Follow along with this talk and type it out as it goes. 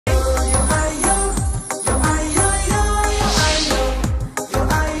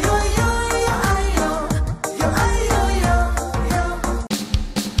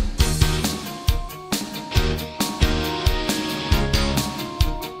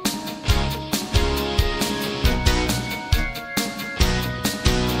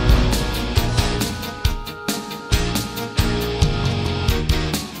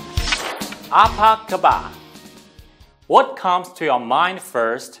Apa kabar? What comes to your mind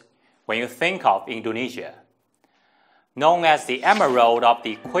first when you think of Indonesia? Known as the Emerald of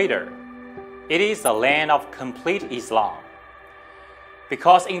the Equator, it is a land of complete Islam.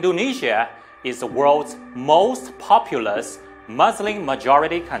 Because Indonesia is the world's most populous Muslim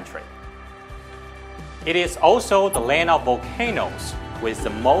majority country. It is also the land of volcanoes with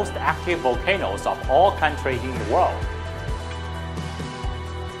the most active volcanoes of all countries in the world.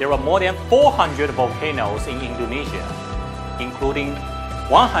 There are more than 400 volcanoes in Indonesia, including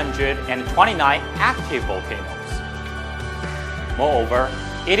 129 active volcanoes. Moreover,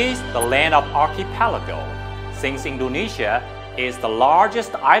 it is the land of archipelago, since Indonesia is the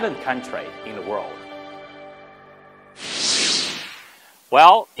largest island country in the world.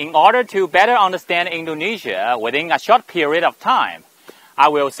 Well, in order to better understand Indonesia within a short period of time, I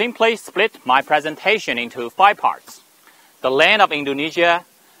will simply split my presentation into 5 parts: the land of Indonesia,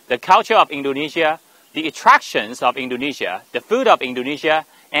 the culture of Indonesia, the attractions of Indonesia, the food of Indonesia,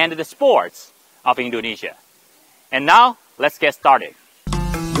 and the sports of Indonesia. And now, let's get started.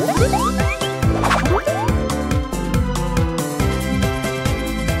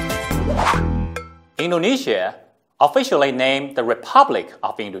 Indonesia, officially named the Republic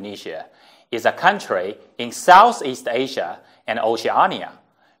of Indonesia, is a country in Southeast Asia and Oceania,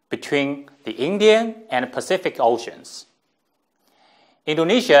 between the Indian and Pacific Oceans.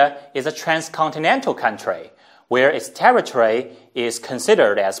 Indonesia is a transcontinental country where its territory is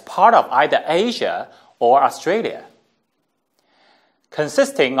considered as part of either Asia or Australia.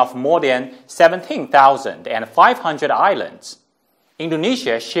 Consisting of more than 17,500 islands,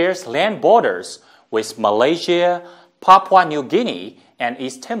 Indonesia shares land borders with Malaysia, Papua New Guinea, and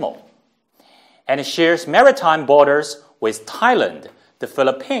East Timor, and it shares maritime borders with Thailand, the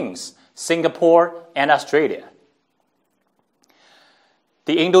Philippines, Singapore, and Australia.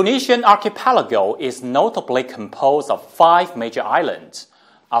 The Indonesian archipelago is notably composed of 5 major islands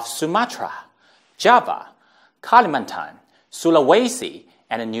of Sumatra, Java, Kalimantan, Sulawesi,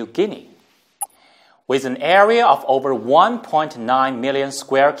 and New Guinea. With an area of over 1.9 million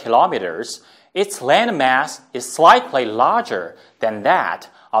square kilometers, its landmass is slightly larger than that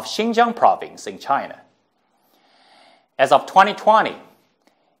of Xinjiang province in China. As of 2020,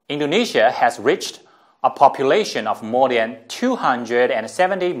 Indonesia has reached a population of more than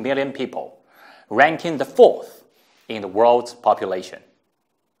 270 million people, ranking the 4th in the world's population.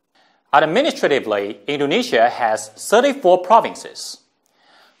 Administratively, Indonesia has 34 provinces,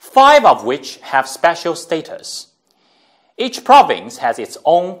 5 of which have special status. Each province has its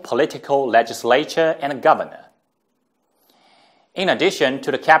own political legislature and governor. In addition to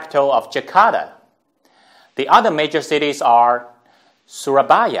the capital of Jakarta, the other major cities are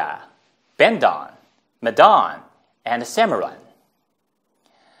Surabaya, Bandung, Medan, and Semarang.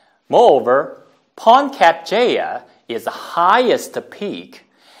 Moreover, Pencak Jaya is the highest peak,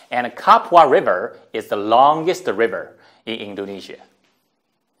 and Kapuas River is the longest river in Indonesia.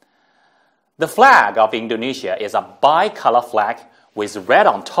 The flag of Indonesia is a bicolor flag with red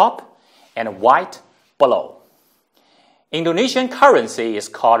on top and white below. Indonesian currency is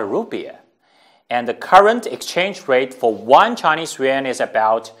called rupiah, and the current exchange rate for 1 Chinese yuan is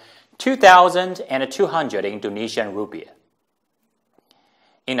about 2,200 Indonesian rupiah.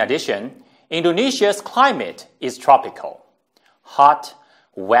 In addition, Indonesia's climate is tropical, hot,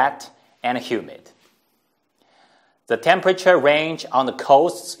 wet, and humid. The temperature range on the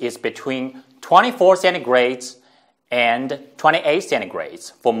coasts is between 24 centigrades and 28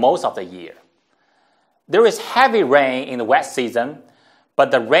 centigrades for most of the year. There is heavy rain in the wet season,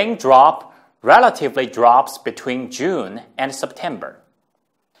 but the raindrop relatively drops between June and September.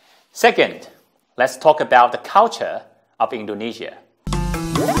 Second, let's talk about the culture of Indonesia.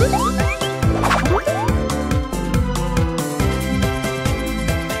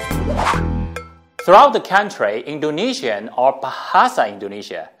 Throughout the country, Indonesian or Bahasa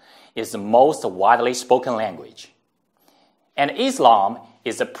Indonesia is the most widely spoken language, and Islam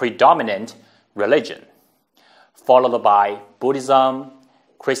is the predominant religion, followed by Buddhism,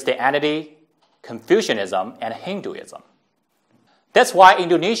 Christianity, Confucianism, and Hinduism. That's why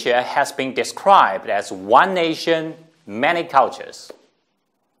Indonesia has been described as one nation, many cultures.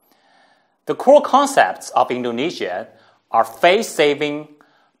 The core concepts of Indonesia are faith-saving,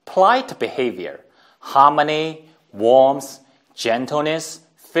 polite behavior, harmony, warmth, gentleness,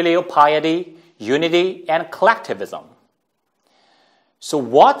 filial piety, unity, and collectivism. So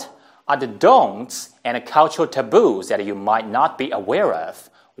what are the don'ts and cultural taboos that you might not be aware of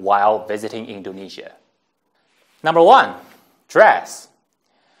while visiting Indonesia? Number 1, dress.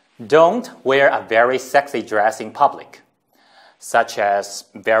 Don't wear a very sexy dress in public. such as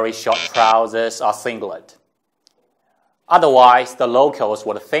very short trousers or singlet. Otherwise, the locals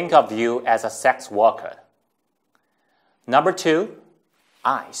would think of you as a sex worker. Number 2,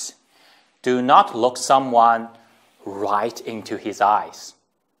 eyes. Do not look someone right into his eyes,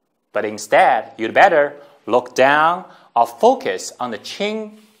 but instead, you'd better look down or focus on the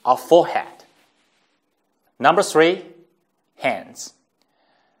chin or forehead. Number 3, hands.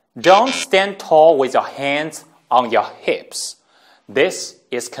 Don't stand tall with your hands on your hips. This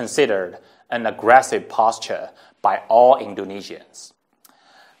is considered an aggressive posture by all Indonesians.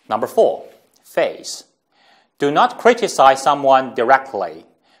 Number 4, face. Do not criticize someone directly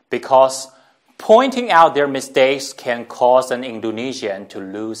because pointing out their mistakes can cause an Indonesian to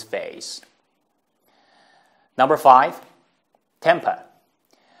lose face. Number 5, temper.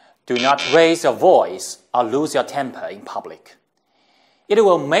 Do not raise your voice or lose your temper in public. It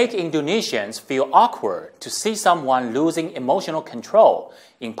will make Indonesians feel awkward to see someone losing emotional control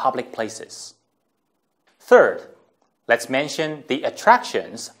in public places. Third, let's mention the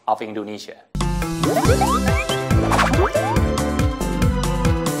attractions of Indonesia.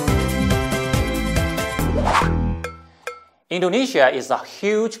 Indonesia is a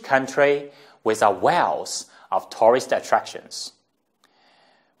huge country with a wealth of tourist attractions.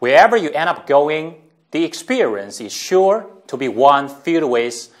 Wherever you end up going, the experience is sure to be one filled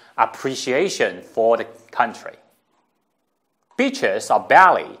with appreciation for the country. Beaches of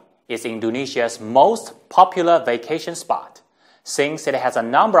Bali is Indonesia's most popular vacation spot, since it has a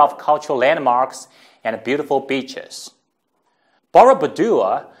number of cultural landmarks and beautiful beaches.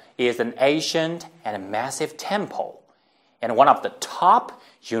 Borobudur is an ancient and massive temple and one of the top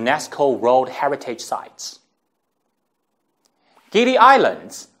UNESCO World Heritage Sites. Gili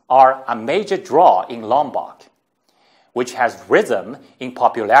Islands are a major draw in Lombok, which has risen in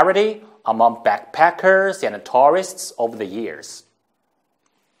popularity among backpackers and tourists over the years.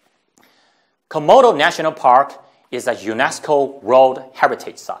 Komodo National Park is a UNESCO World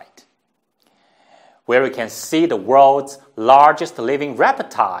Heritage Site, where you can see the world's largest living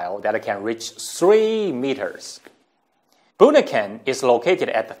reptile that can reach 3 meters. Bunaken is located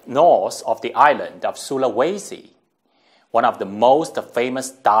at the north of the island of Sulawesi, one of the most famous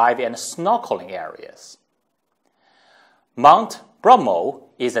dive and snorkeling areas. Mount Bromo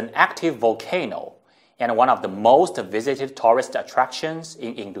is an active volcano and one of the most visited tourist attractions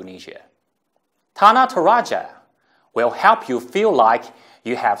in Indonesia. Tanah Toraja will help you feel like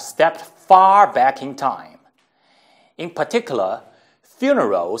you have stepped far back in time. In particular,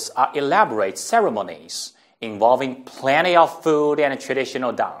 funerals are elaborate ceremonies involving plenty of food and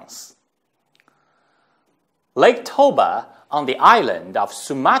traditional dance. Lake Toba on the island of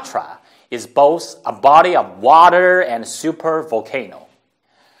Sumatra is both a body of water and super volcano.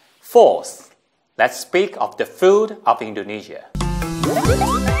 Fourth, let's speak of the food of Indonesia.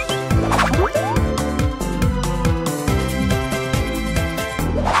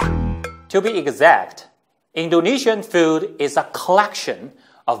 To be exact, Indonesian food is a collection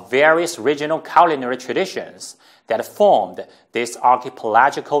of various regional culinary traditions that formed this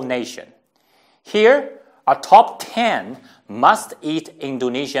archipelagical nation. Here are top 10 must-eat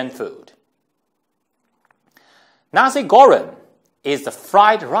Indonesian food. Nasi goreng is the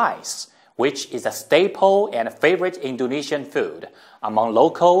fried rice, which is a staple and favorite Indonesian food among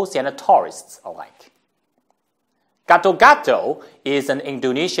locals and tourists alike. Gato-gato is an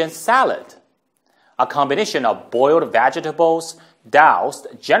Indonesian salad, a combination of boiled vegetables doused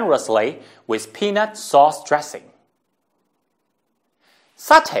generously with peanut sauce dressing.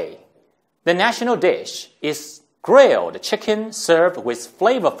 Satay, the national dish, is grilled chicken served with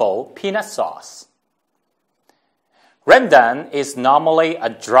flavorful peanut sauce. Rendang is normally a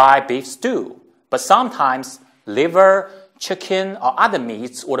dry beef stew, but sometimes liver, chicken, or other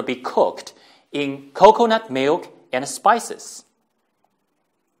meats would be cooked in coconut milk and spices.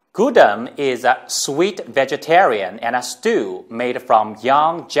 Gudam is a sweet vegetarian and a stew made from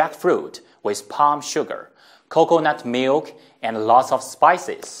young jackfruit with palm sugar, coconut milk, and lots of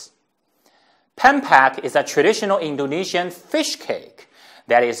spices. Pencak is a traditional Indonesian fish cake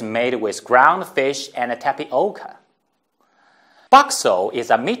that is made with ground fish and tapioca. Bakso is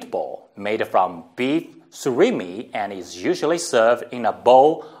a meatball made from beef surimi and is usually served in a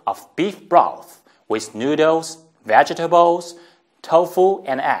bowl of beef broth with noodles, vegetables, tofu,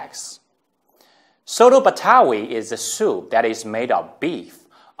 and eggs. Soto Betawi is a soup that is made of beef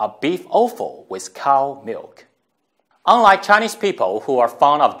offal with cow milk. Unlike Chinese people who are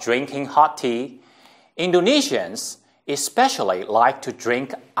fond of drinking hot tea, Indonesians especially like to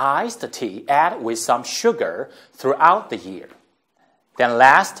drink iced tea added with some sugar throughout the year. Then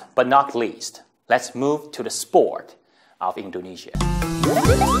last but not least, let's move to the sport, of Indonesia.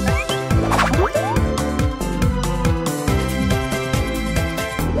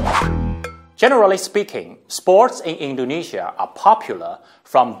 Generally speaking, sports in Indonesia are popular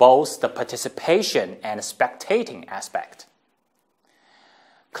from both the participation and spectating aspect.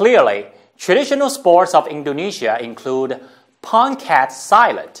 Clearly, traditional sports of Indonesia include Pencak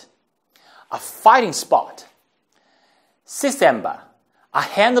silat, a fighting sport, sisemba, a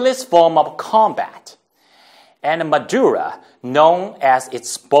handless form of combat, and Madura, known as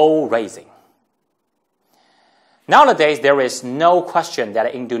its bull racing. Nowadays, there is no question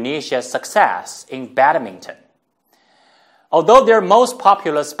that Indonesia's success in badminton. Although their most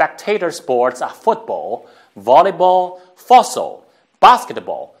popular spectator sports are football, volleyball, futsal,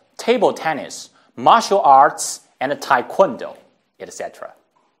 basketball, table tennis, martial arts, and taekwondo, etc.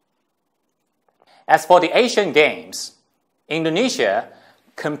 As for the Asian Games, Indonesia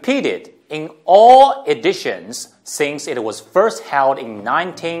competed in all editions since it was first held in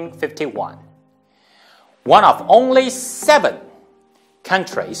 1951. One of only 7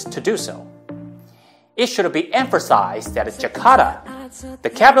 countries to do so. It should be emphasized that Jakarta, the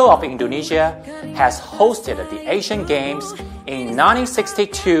capital of Indonesia, has hosted the Asian Games in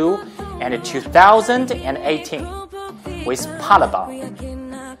 1962 and 2018 with volleyball.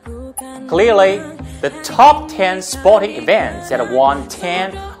 Clearly, the top 10 sporting events that won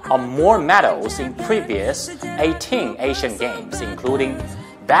 10 or more medals in previous 18 Asian Games, including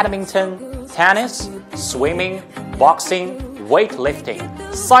badminton, tennis, swimming, boxing, weightlifting,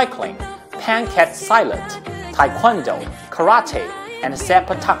 cycling, Pencak silat, taekwondo, karate, and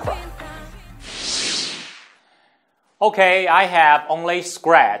sepak takraw. Okay, I have only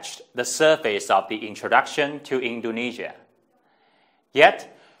scratched the surface of the introduction to Indonesia.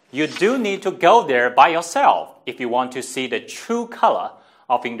 Yet, you do need to go there by yourself if you want to see the true color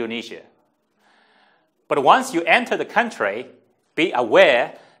of Indonesia. But once you enter the country, be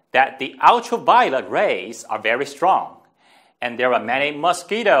aware that the ultraviolet rays are very strong, and there are many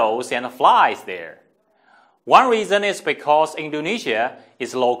mosquitoes and flies there. One reason is because Indonesia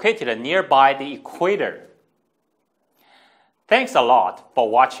is located nearby the equator. Thanks a lot for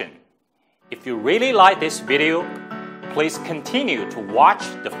watching. If you really like this video, please continue to watch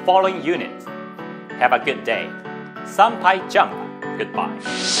the following unit. Have a good day. Sampai jumpa.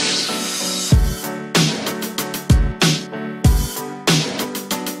 Goodbye.